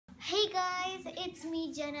it's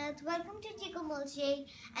me, Janet. Welcome to Chico Mulche.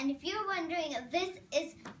 And if you're wondering, this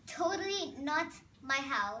is totally not my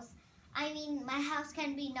house. I mean, my house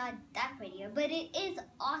can be not that prettier, but it is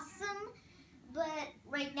awesome. But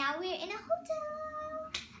right now we're in a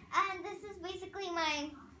hotel. And this is basically my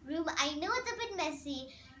room. I know it's a bit messy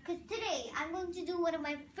because today I'm going to do one of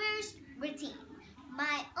my first routine.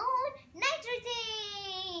 My own night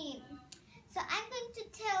routine. So I'm going to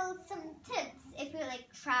tell some tips if you're like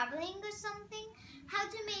traveling or something, how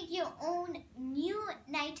to make your own new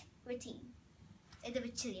night routine. It's a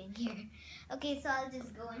bit chilly in here. Okay, so I'll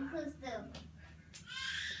just go and close the...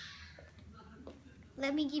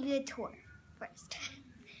 Let me give you a tour first.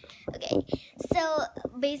 Okay, so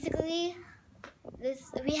basically,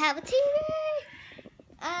 we have a TV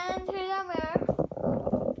and here's our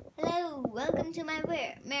mirror. Hello, welcome to my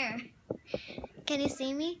mirror. Can you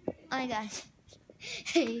see me? Oh my gosh.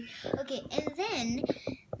 Okay, and then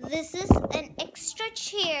this is an extra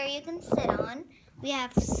chair you can sit on. We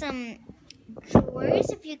have some drawers,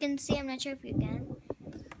 if you can see. I'm not sure if you can.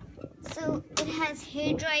 So it has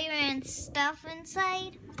hair dryer and stuff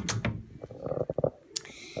inside.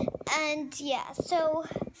 And yeah, so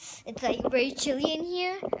it's like very chilly in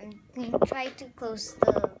here. I'm going to try to close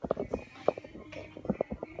the... Okay,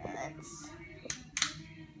 let's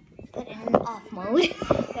put it in off mode.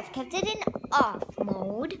 I've kept it in off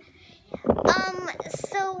mode.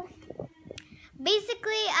 So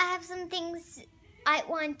basically I have some things I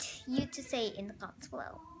want you to say in the comments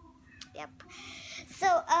below. Yep.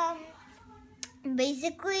 So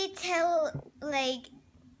basically tell like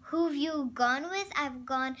who've you gone with. I've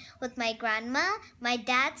gone with my grandma, my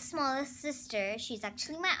dad's smallest sister. She's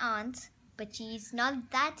actually my aunt, but she's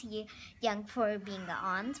not that young for being an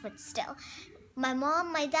aunt, but still. My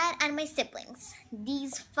mom, my dad, and my siblings.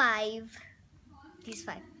 These five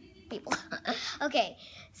people. Okay,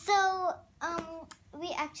 so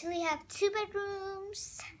we actually have 2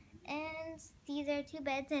 bedrooms, and these are 2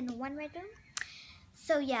 beds and 1 bedroom.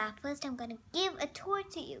 So yeah, first I'm gonna give a tour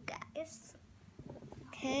to you guys.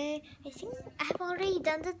 Okay, I think I've already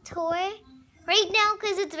done the tour right now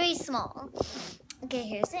because it's very small. Okay,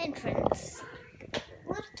 here's the entrance.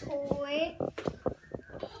 Little tour.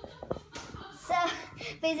 So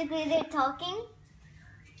basically they're talking.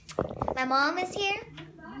 My mom is here.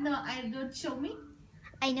 No, I don't show me.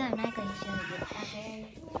 I know, I'm not going to show you.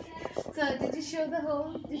 Okay. So did you show the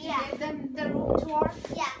home? Did Yeah. you give them the room tour?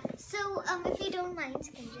 Yeah. So if you don't mind,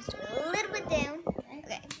 can you just do a little bit down?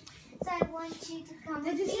 Okay. So I want you to come.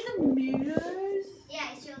 Did you with see me. the mirrors? Yeah,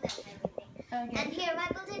 I showed them everything. Okay. And here, my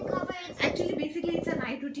built-in cupboards. Actually, basically, it's a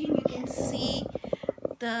night routine. You can see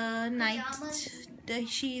the night. Pajamas.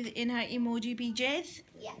 She's in her emoji PJs.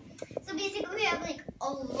 Yeah. So basically, we have like a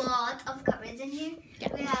lot of cupboards in here. Yeah.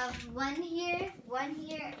 We have one here, and one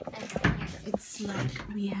here. It's like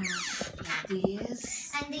we have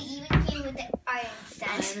this. And they even came with the iron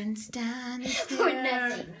stand. Iron stand is For here.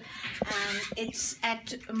 nothing. And it's at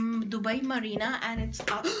Dubai Marina, and it's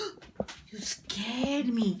you scared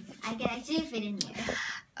me. I can actually fit in here.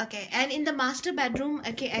 Okay, and in the master bedroom,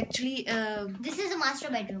 okay, actually, This is a master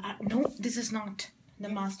bedroom. no, this is not the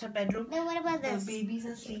master bedroom. Then what about The this? babies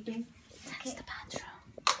are sleeping. That's Okay. the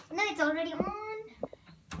bathroom. No, it's already on.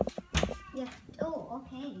 Yeah. Oh,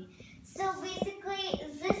 okay. So basically,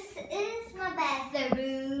 this is my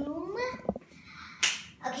bathroom.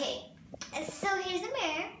 Okay. So here's a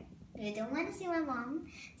mirror. I don't want to see my mom.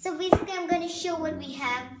 So basically, I'm going to show what we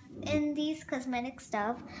have in these cosmetic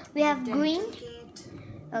stuff. We have green. Kit,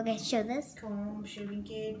 Okay, show this. comb, shaving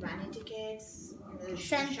kit, vanity kits,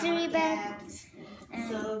 Sanitary shower bags, caps,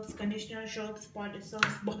 soaps, conditioner, soaps,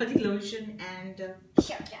 body lotion, and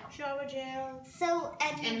Show gel. shower gel. So,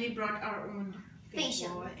 And and we brought our own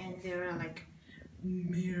Facial. wash, and there are like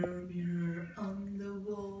mirror on the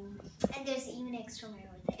wall. there's even extra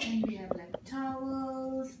mirror there. And we have like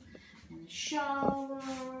towels and a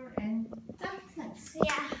shower, and that's nice.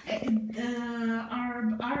 Yeah.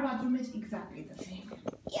 Our bathroom is exactly the same.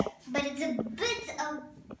 Yeah, but it's a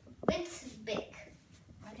bit big.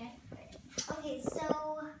 Okay. Okay,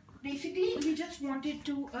 so Basically, we just wanted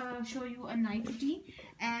to show you a night routine,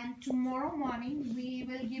 and tomorrow morning we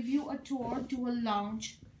will give you a tour to a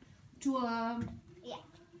lounge, to a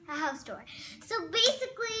a house tour. So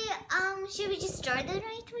basically, should we just start the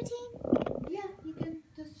night routine? yeah. You can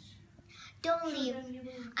just Don't show leave. them, you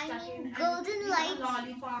will I tuck mean, in, and golden we have a lights.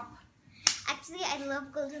 lollipop. Actually, I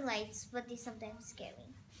love golden lights, but they sometimes scare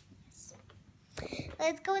me. So,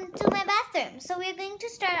 let's go into my bathroom. So we're going to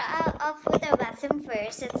start off with our bathroom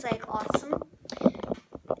first. It's like awesome.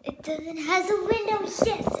 It has a window.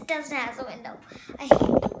 Yes, it doesn't have a window. I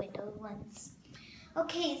hate the window ones.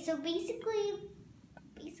 Okay, so basically,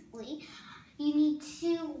 you need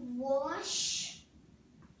to wash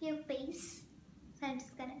your face. So I'm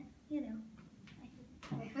just gonna, you need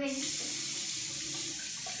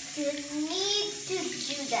to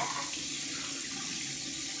do that.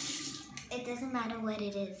 It doesn't matter what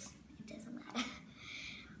it is. It doesn't matter.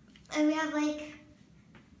 And we have like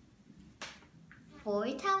 4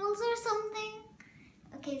 towels or something.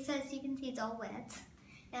 Okay, so as you can see, it's all wet.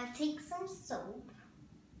 Now take some soap.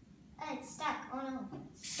 Oh, it's stuck. Oh no,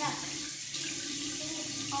 it's stuck.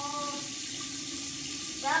 It's all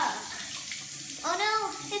stuck. Oh no,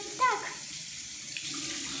 it's stuck.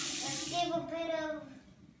 Let's give a bit of.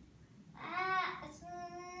 It's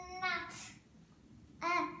not.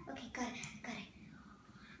 Okay, got it.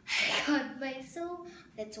 I got my soap.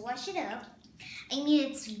 Let's wash it up. I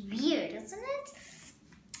mean, it's weird, isn't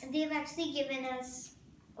it? They've actually given us.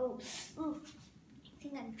 Oh, I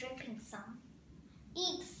think I'm dripping some.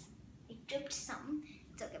 Eeks. I dripped some.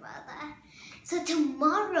 It's okay about that. So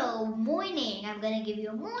tomorrow morning, I'm gonna give you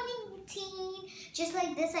a morning routine. Just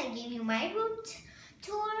like this, I gave you my route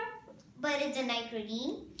tour, but it's a night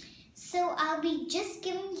routine. So I'll be just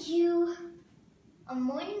giving you a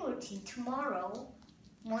morning routine tomorrow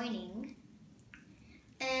morning.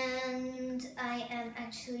 And I am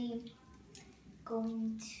actually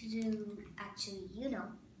going to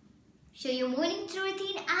show you morning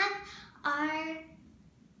routine and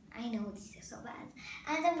I know this is so bad.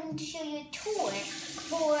 And I'm going to show you a tour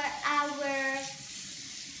for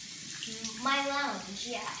my lounge.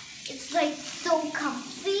 Yeah, it's like so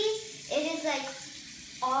comfy. It is like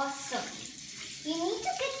awesome. You need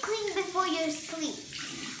to get clean before you sleep.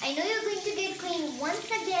 I know you're going to get clean once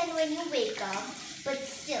again when you wake up, but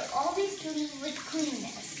still, always sleep with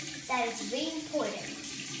cleanness. That is very important.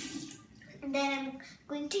 And then I'm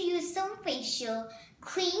going to use some facial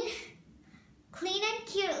clean and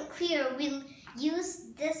clear. We'll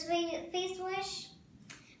use this face wash.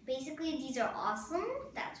 Basically, these are awesome.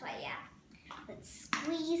 That's why, yeah. Let's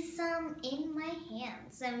squeeze some in my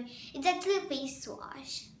hands. It's actually a face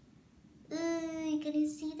wash. Can you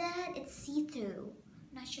see that? It's see-through.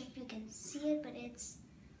 Not sure if you can see it, but it's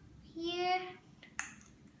here.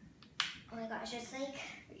 Oh my gosh, it's like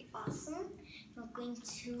really awesome. We're going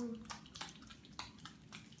to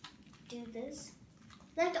do this.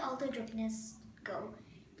 Let all the dripness go.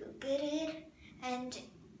 You'll get it. And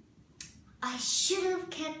I should have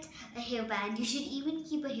kept a hairband. You should even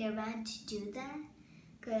keep a hairband to do that,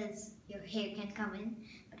 because your hair can come in.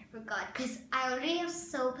 But I forgot, because I already have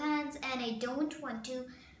soap hands and I don't want to,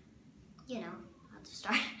 how to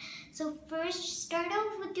start. So first, start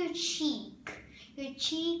off with your cheek. Your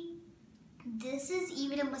cheek. This is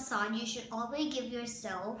even a massage you should always give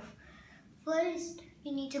yourself. First,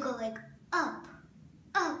 you need to go like up,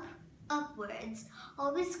 upwards.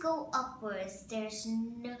 Always go upwards. You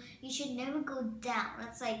should never go down.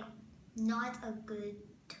 That's like not a good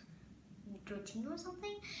routine or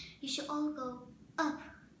something. You should all go up.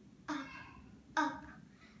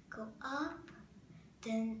 Go up,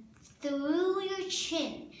 then through your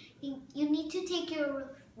chin. You need to take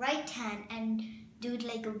your right hand and do it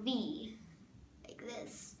like a V.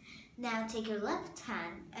 This. Now take your left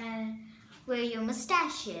hand and where your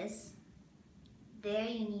mustache is, there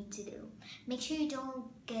you need to do. Make sure you don't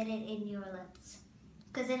get it in your lips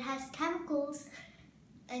because it has chemicals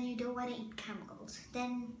and you don't want to eat chemicals.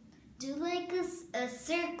 Then do like a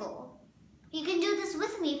circle. You can do this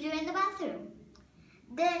with me if you're in the bathroom.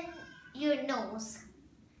 Then your nose.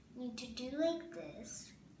 You need to do like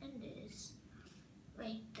this and this,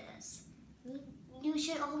 like this. You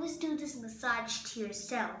should always do this massage to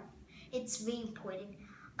yourself. It's very important.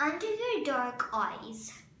 Under your dark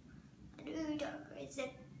eyes, then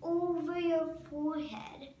over your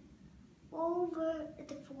forehead. Over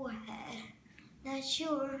the forehead. Not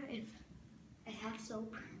sure if I have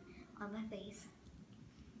soap on my face.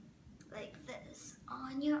 Like this.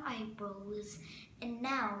 On your eyebrows. And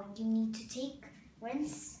now you need to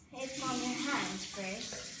rinse it from your hands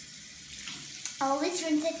first. Always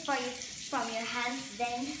rinse it from your hands,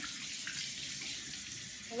 then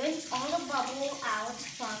rinse all the bubble out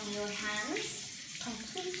from your hands,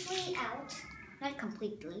 completely out, not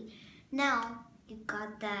completely. Now you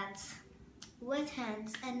got that wet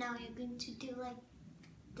hands, and now you're going to do like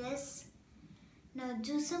this. Now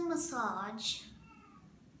do some massage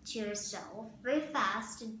to yourself, very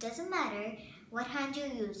fast. It doesn't matter what hand you're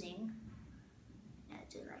using. Now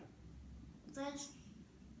do like this,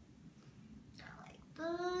 like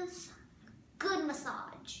this. Good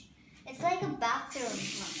massage. It's like a bathroom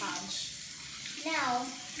massage. Now,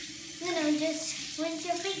 just rinse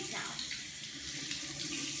your face now.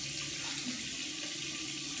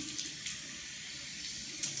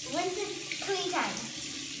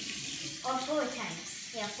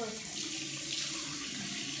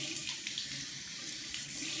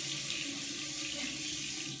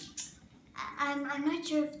 I'm not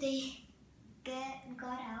sure if they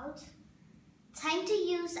got out. Time to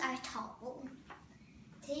use our towel.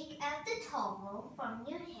 Take out the towel from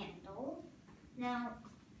your handle. Now,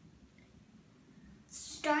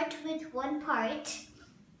 start with one part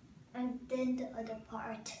and then the other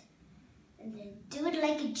part. And then do it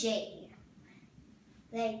like a J.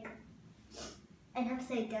 Like an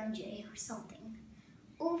upside down J or something.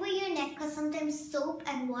 Over your neck, because sometimes soap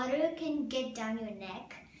and water can get down your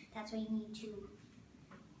neck. That's why you need to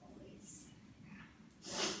always.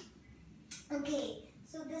 Okay,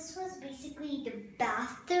 so this was basically the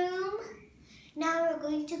bathroom. Now we're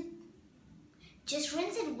going to just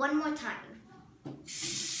rinse it one more time.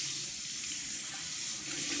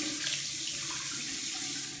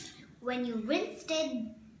 When you rinsed it,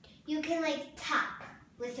 you can like tap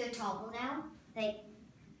with your towel now. Like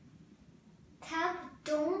tap,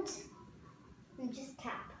 don't, just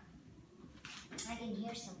tap. I can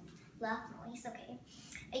hear some laugh noise, okay.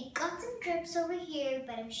 I got some drips over here,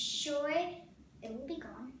 but I'm sure it will be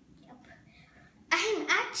gone. Yep. I'm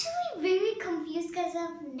actually very confused because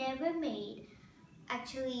I've never made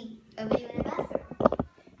actually a video in a bathroom.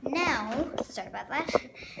 Now, sorry about that.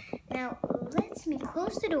 Now, let me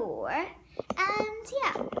close the door and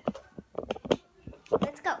yeah,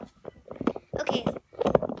 let's go. Okay.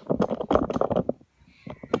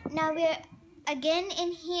 Now we're again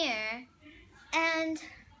in here and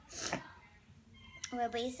we're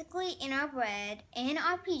basically in our bed, in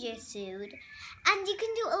our PJ suit, and you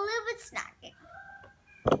can do a little bit snacking.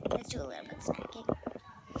 Let's do a little bit snacking.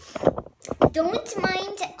 Don't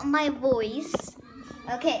mind my voice.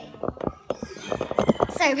 Okay.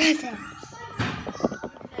 Sorry about that.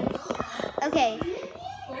 Okay.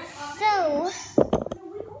 So,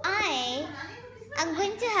 I am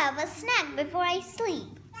going to have a snack before I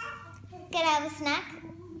sleep. Can I have a snack?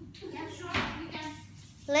 Yeah, sure, you can.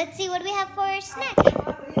 Let's see what we have for a snack.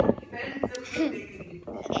 Okay.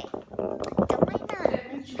 Don't mind that.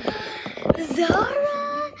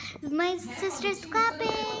 Zara! My sister's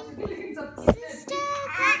clapping. Sister!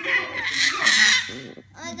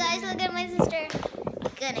 Oh, guys, look at my sister.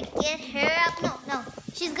 Gonna get her up. No.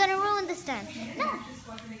 She's gonna ruin the stand. No.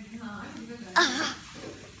 Oh,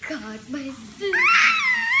 God, my sister.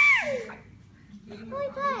 Oh my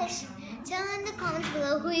gosh. Tell in the comments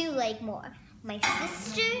below who you like more. My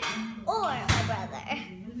sister or my brother.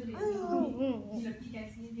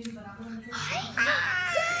 Hi.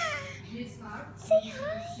 Say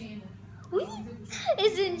hi.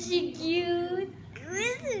 Isn't she cute?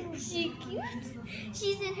 Isn't she cute?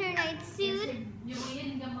 She's in her night suit.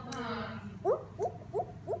 Ooh.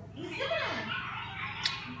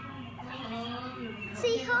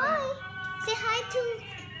 Say hi. Say hi to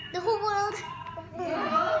the whole world.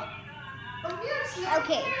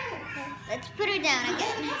 Okay, let's put her down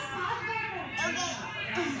again.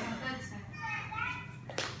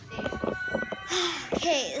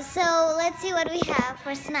 Okay, so let's see what we have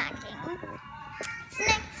for snacking.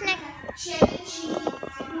 Snack.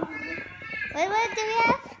 What do we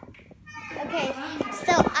have? Okay,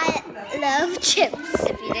 so I love chips,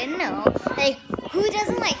 if you didn't know. Like, who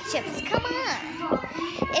doesn't like chips? Come on.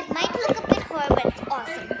 It might look a bit hard, but it's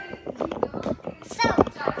awesome. So,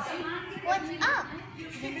 what's up? You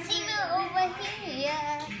can see me over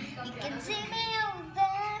here. You can see me over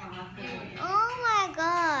there. Oh my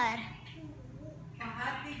God.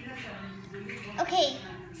 Okay,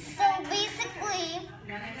 so basically,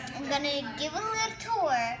 I'm gonna give a little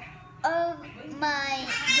tour of my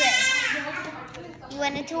dress. You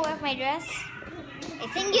want a tour of my dress? I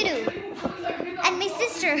think you do. And my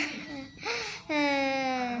sister.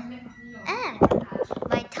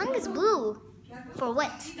 My tongue is blue. For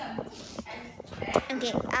what?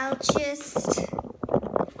 Okay, I'll just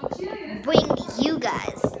bring you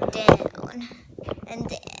guys down and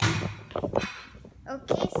then.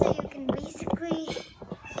 Okay, so you can basically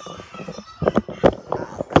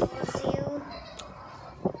close you.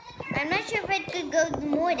 I'm not sure if I could go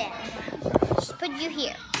more down. Just put you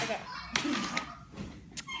here. Okay.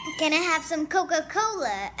 Can I have some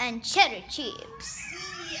Coca-Cola and cheddar chips?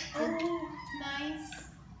 Oh, nice.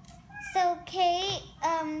 So, okay,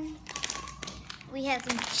 we have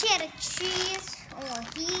some cheddar cheese over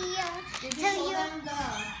here. Did you Tell show you, them the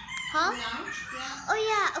huh? lounge? Yeah. Oh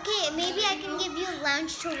yeah, okay, maybe I can give you a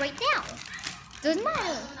lounge tour right now. Doesn't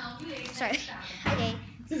matter. Sorry. Okay,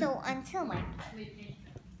 so until my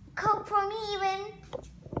Coke for me even.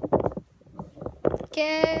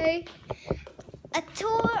 Okay. A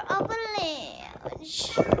tour of a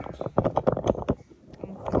lounge.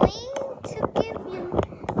 I'm going to give you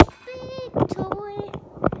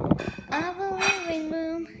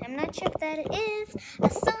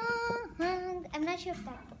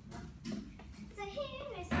So here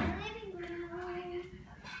is the living room.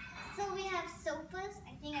 So we have sofas.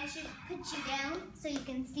 I think I should put you down so you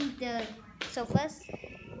can see the sofas.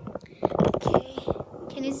 Okay,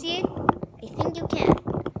 can you see it? I think you can.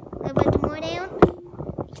 A little bit more down.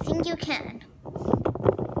 I think you can.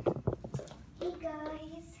 Hey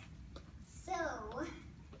guys. So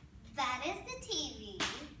that is the TV.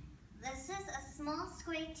 This is a small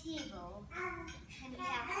square table. And we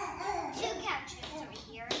have 2 couches over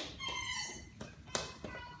here.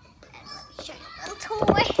 And let me show you a little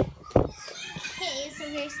toy. Okay, so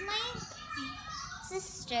here's my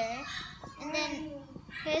sister. And then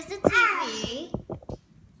here's the TV.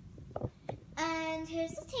 And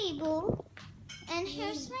here's the table. And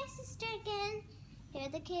here's my sister again. Here are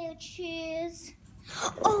the couches.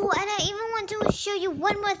 Oh, and I even want to show you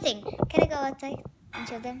one more thing. Can I go outside and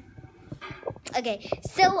show them? Okay,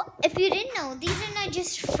 so if you didn't know, these are not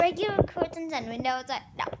just regular curtains and windows.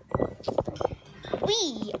 No.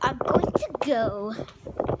 We are going to go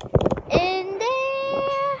in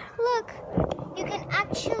there. Look, you can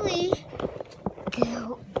actually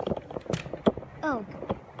go. Oh,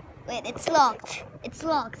 wait, it's locked. It's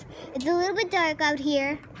locked. It's a little bit dark out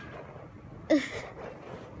here.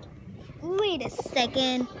 Wait a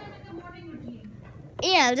second.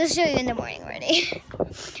 Yeah, I'll just show you in the morning already.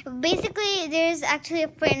 Basically, there's actually a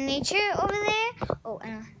furniture over there. Oh,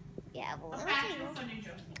 yeah,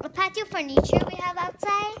 a patio furniture we have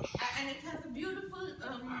outside. And it has a beautiful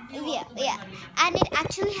yeah. And it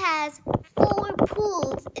actually has 4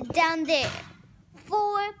 pools down there.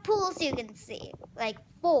 4 pools you can see. Like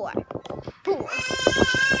 4 pools.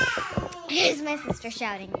 Here's my sister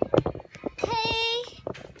shouting. Okay.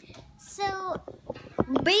 So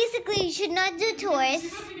basically, you should not do tours.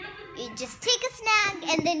 You just take a snack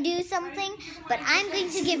and then do something. But I'm going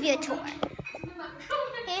to give you a tour.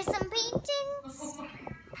 Here's some paintings.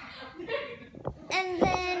 And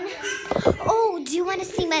then, oh, do you want to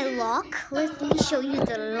see my lock? Let me show you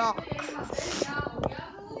the lock.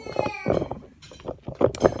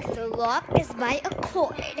 The lock is by a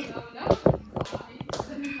cord.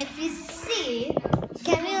 If you see,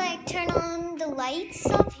 can we like turn on the lights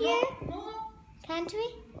up here? Can't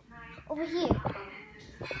we? Over here.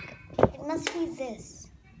 It must be this.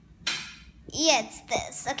 Yeah, it's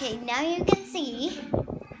this. Okay, now you can see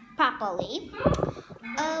properly.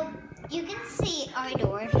 You can see our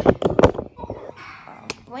door.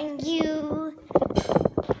 When I'm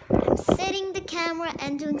setting the camera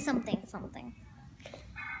and doing something.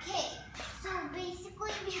 Okay, so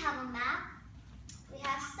basically we have a map. We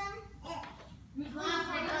have some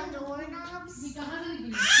doorknobs.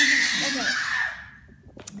 Okay.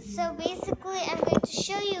 So basically, I'm going to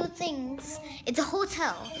show you things. It's a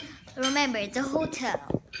hotel. Remember, it's a hotel.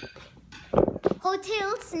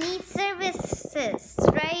 Hotels need services,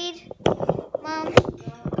 right, Mom?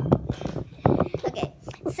 Okay,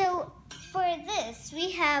 so for this,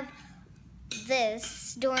 we have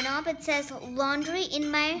this doorknob. It says laundry in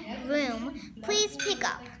my room. Please pick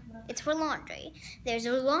up. It's for laundry. There's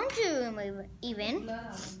a laundry room even.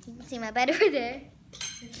 You can see my bed over there.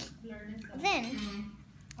 Then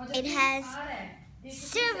it has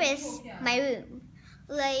service my room.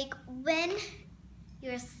 Like when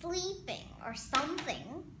you're sleeping or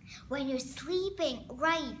something. When you're sleeping,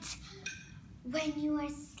 right. When you are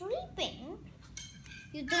sleeping,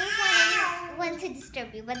 you don't want anyone to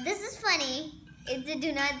disturb you. But this is funny. It's a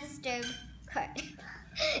do not disturb card.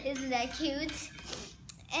 Isn't that cute?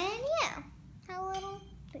 And yeah, how little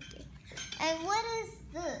pretty. And what is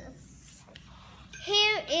this?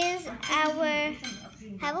 Here is our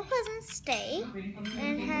have a pleasant stay. And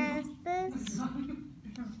it has this.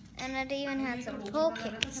 And it even has some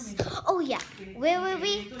tokens. Oh yeah, where were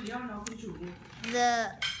we?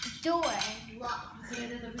 The door locked. You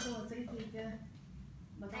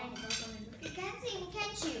can't see me,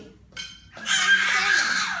 can't you?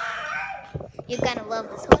 You're gonna love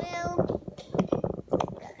this hotel.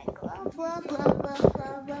 Love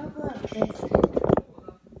this.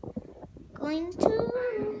 Going to.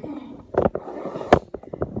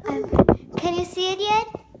 Can you see it yet?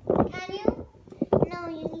 Can you? No,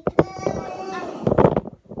 you need to.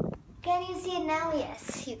 Can you see it now?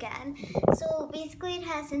 Yes, you can. So basically, it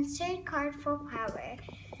has insert card for power.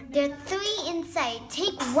 There are 3 inside.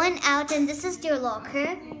 Take 1 out, and this is your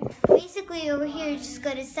locker. Basically, over here, you just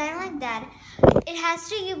go to sign like that. It has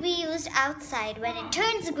to be used outside. When it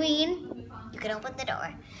turns green, you can open the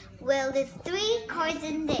door. Well, there's 3 cards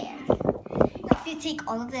in there. If you take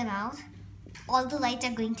all of them out, all the lights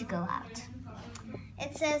are going to go out.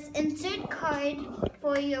 It says insert card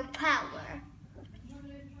for your power.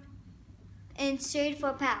 Insert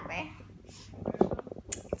for power.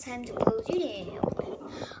 it's time to close your day.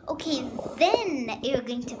 Okay, then you're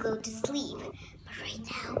going to go to sleep. But right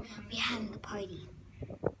now, we're having a party.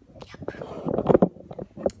 Yep.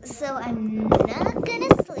 So I'm not gonna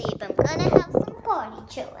sleep. I'm gonna have some party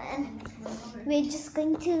chillin'. We're just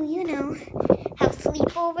going to, you know, have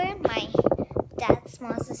sleepover. My dad's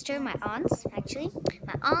small sister, my aunts, actually.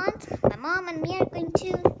 My aunt, my mom, and me are going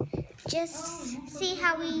to just see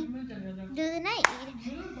how we do the night.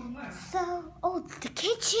 So, oh, the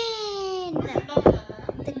kitchen!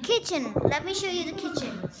 The kitchen. Let me show you the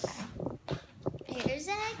kitchen. Here's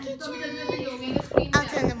our kitchen. I'll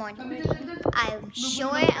tell in the morning. I'm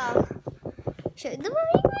sure I'll show you the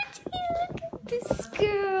morning routine. Look at this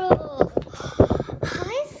girl.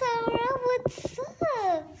 Hi, Sarah. What's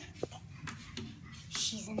up?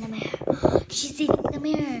 She's in the mirror. She's in the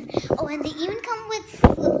mirror. Oh, and they even come with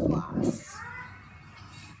flip-flops.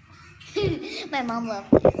 My mom loves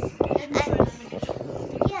this.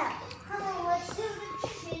 Yeah. Come on, let's do the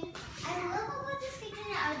kitchen. I love about this kitchen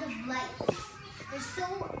are the lights. They're so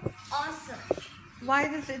awesome. Why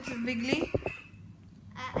is it wiggly?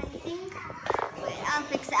 I think. Wait, I'll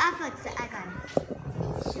fix it. I got it.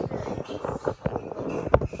 Super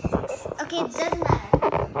lights. Okay, it doesn't matter.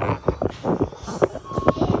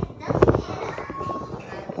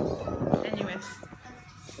 Anyways.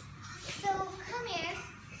 So come here.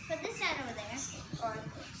 Put this down over there.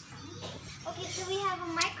 Okay, so we have a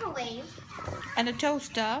microwave. And a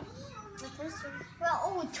toaster.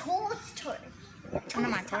 Well, a toaster. And a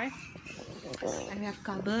microwave. And we have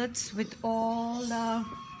cupboards with all the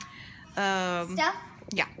Stuff.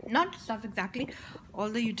 yeah, not stuff exactly, all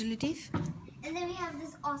the utilities. And then we have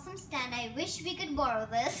this awesome stand. I wish we could borrow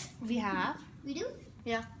this. We have. We do?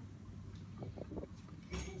 Yeah.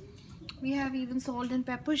 We have even salt and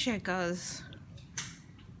pepper shakers.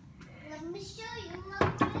 Let me show you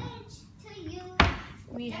my fridge to you.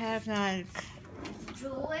 We have like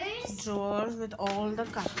drawers with all the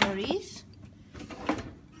cutleries.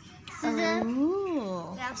 Scissors.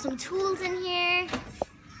 Ooh. We have some tools in here.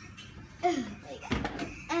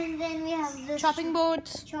 And then we have this Chopping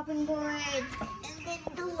boards. chopping board. And then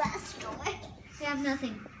the last drawer. We have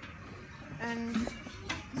nothing. And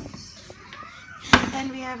then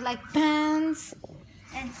we have like pans.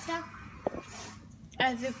 And stuff.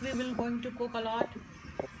 As if we will going to cook a lot.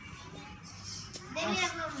 Then we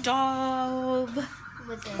have Stove,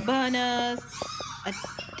 with the burners,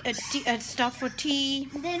 a stuff for tea.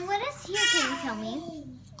 Then what is here? Can you tell me?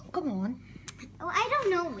 Come on. Oh, I don't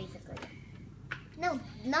know basically. No,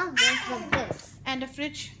 not this, but this. And a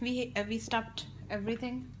fridge. We stuffed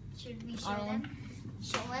everything. Should we show Our them?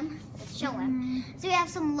 Show them? Let's show them. So we have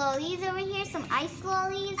some lollies over here, some ice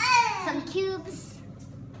lollies, some cubes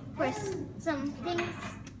for some things.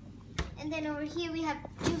 And then over here we have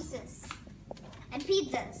juices and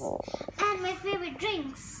pizzas and my favorite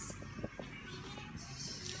drinks.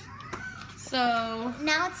 So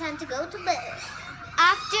Now it's time to go to bed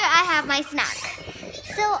after I have my snack.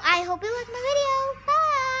 So I hope you like my video.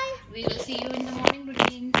 Bye! we will see you in the morning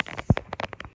routine.